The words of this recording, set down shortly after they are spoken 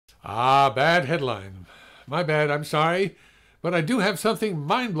Bad headline. My bad, I'm sorry. But I do have something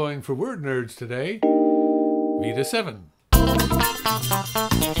mind-blowing for word nerds today. VEDA 7.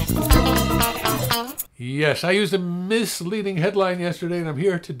 Yes, I used a misleading headline yesterday, and I'm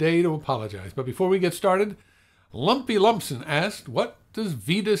here today to apologize. But before we get started, Lumpy Lumpson asked, what does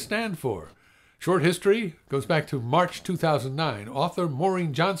VEDA stand for? Short history goes back to March 2009. Author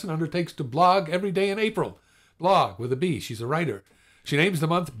Maureen Johnson undertakes to blog every day in April. Blog with a B. She's a writer. She names the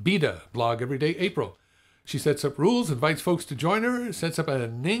month BEDA, Blog Every Day April. She sets up rules, invites folks to join her, sets up a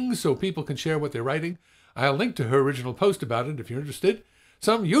Ning so people can share what they're writing. I'll link to her original post about it if you're interested.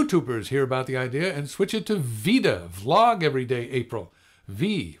 Some YouTubers hear about the idea and switch it to VEDA, Vlog Every Day April.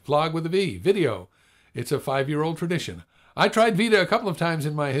 V, Vlog with a V, video. It's a 5-year-old tradition. I tried VEDA a couple of times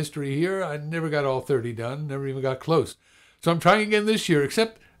in my history here. I never got all 30 done, never even got close. So I'm trying again this year,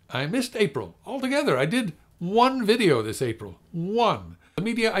 except I missed April altogether. I did one video this April. One. The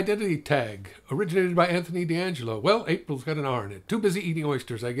media identity tag, originated by Anthony D'Angelo. Well, April's got an R in it. Too busy eating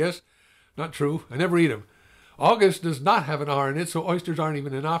oysters, I guess. Not true. I never eat them. August does not have an R in it, so oysters aren't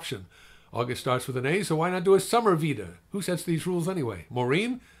even an option. August starts with an A, so why not do a summer VEDA? Who sets these rules anyway?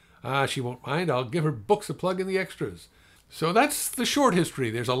 Maureen? She won't mind. I'll give her books a plug in the extras. So that's the short history.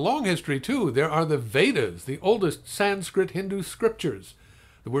 There's a long history, too. There are the Vedas, the oldest Sanskrit Hindu scriptures.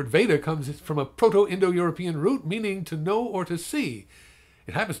 The word Veda comes from a Proto-Indo-European root meaning to know or to see.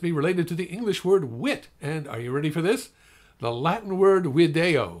 It happens to be related to the English word wit. And are you ready for this? The Latin word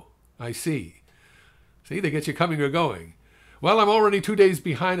video. I see. See, they get you coming or going. Well, I'm already 2 days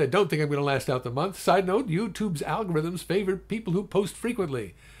behind. I don't think I'm going to last out the month. Side note, YouTube's algorithms favor people who post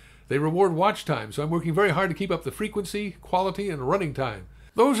frequently. They reward watch time, so I'm working very hard to keep up the frequency, quality, and running time.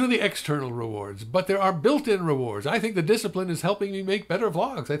 Those are the external rewards, but there are built-in rewards. I think the discipline is helping me make better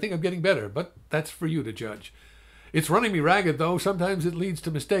vlogs. I think I'm getting better, but that's for you to judge. It's running me ragged, though. Sometimes it leads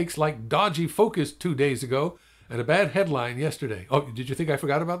to mistakes like dodgy focus 2 days ago and a bad headline yesterday. Oh, did you think I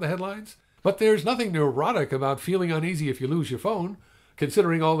forgot about the headlines? But there's nothing neurotic about feeling uneasy if you lose your phone,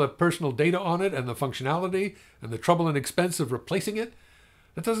 considering all the personal data on it and the functionality and the trouble and expense of replacing it.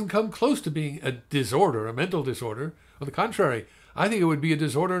 That doesn't come close to being a disorder, a mental disorder. On the contrary, I think it would be a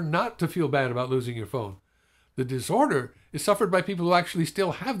disorder not to feel bad about losing your phone. The disorder is suffered by people who actually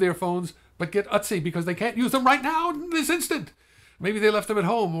still have their phones but get utsy because they can't use them right now, in this instant. Maybe they left them at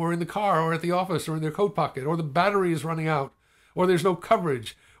home or in the car or at the office or in their coat pocket, or the battery is running out, or there's no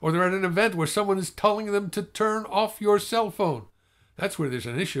coverage, or they're at an event where someone is telling them to turn off your cell phone. That's where there's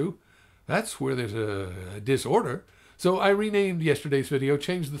an issue. That's where there's a disorder. So I renamed yesterday's video,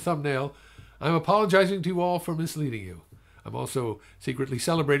 changed the thumbnail. I'm apologizing to you all for misleading you. I'm also secretly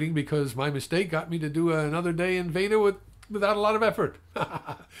celebrating because my mistake got me to do another day in VEDA without a lot of effort.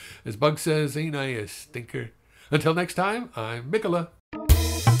 As Bug says, ain't I a stinker? Until next time, I'm Mickeleh.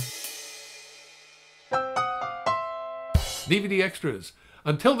 DVD extras.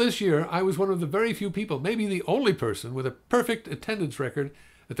 Until this year, I was one of the very few people, maybe the only person, with a perfect attendance record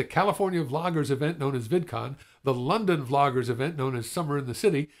at the California Vloggers event known as VidCon, the London Vloggers event known as Summer in the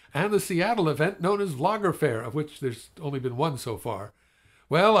City, and the Seattle event known as VloggerFair, of which there's only been one so far.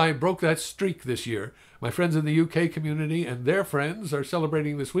 Well, I broke that streak this year. My friends in the UK community and their friends are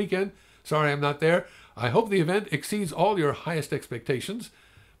celebrating this weekend. Sorry I'm not there. I hope the event exceeds all your highest expectations.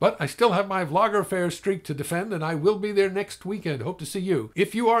 But I still have my VloggerFair streak to defend, and I will be there next weekend. Hope to see you.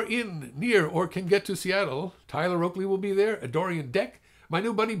 If you are in, near, or can get to Seattle, Tyler Oakley will be there, Dorian Deck, my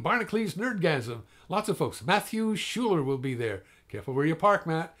new buddy Barnacles Nerdgasm. Lots of folks. Matthew Schuler will be there. Careful where you park,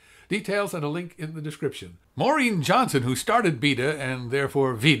 Matt. Details and a link in the description. Maureen Johnson, who started BEDA and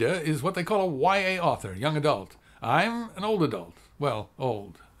therefore VEDA, is what they call a YA author, young adult. I'm an old adult. Well,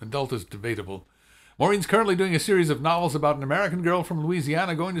 old. Adult is debatable. Maureen's currently doing a series of novels about an American girl from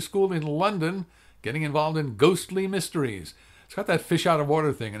Louisiana going to school in London, getting involved in ghostly mysteries. It's got that fish out of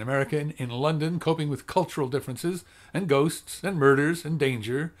water thing, an American in London coping with cultural differences, and ghosts, and murders, and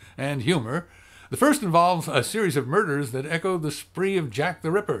danger, and humor. The first involves a series of murders that echo the spree of Jack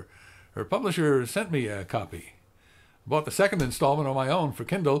the Ripper. Her publisher sent me a copy. Bought the second installment on my own for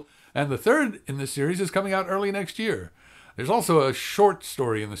Kindle, and the third in this series is coming out early next year. There's also a short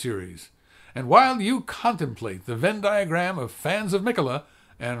story in the series. And while you contemplate the Venn diagram of fans of Mickeleh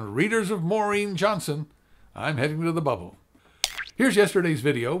and readers of Maureen Johnson, I'm heading to the bubble. Here's yesterday's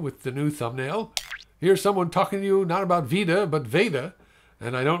video with the new thumbnail. Here's someone talking to you not about VEDA, but VEDA.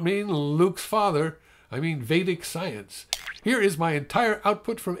 And I don't mean Luke's father, I mean Vedic science. Here is my entire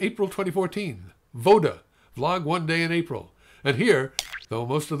output from April 2014. VODA, vlog 1 day in April. And here, though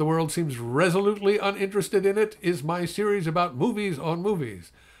most of the world seems resolutely uninterested in it, is my series about movies on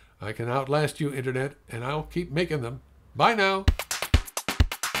movies. I can outlast you, Internet, and I'll keep making them. Bye now.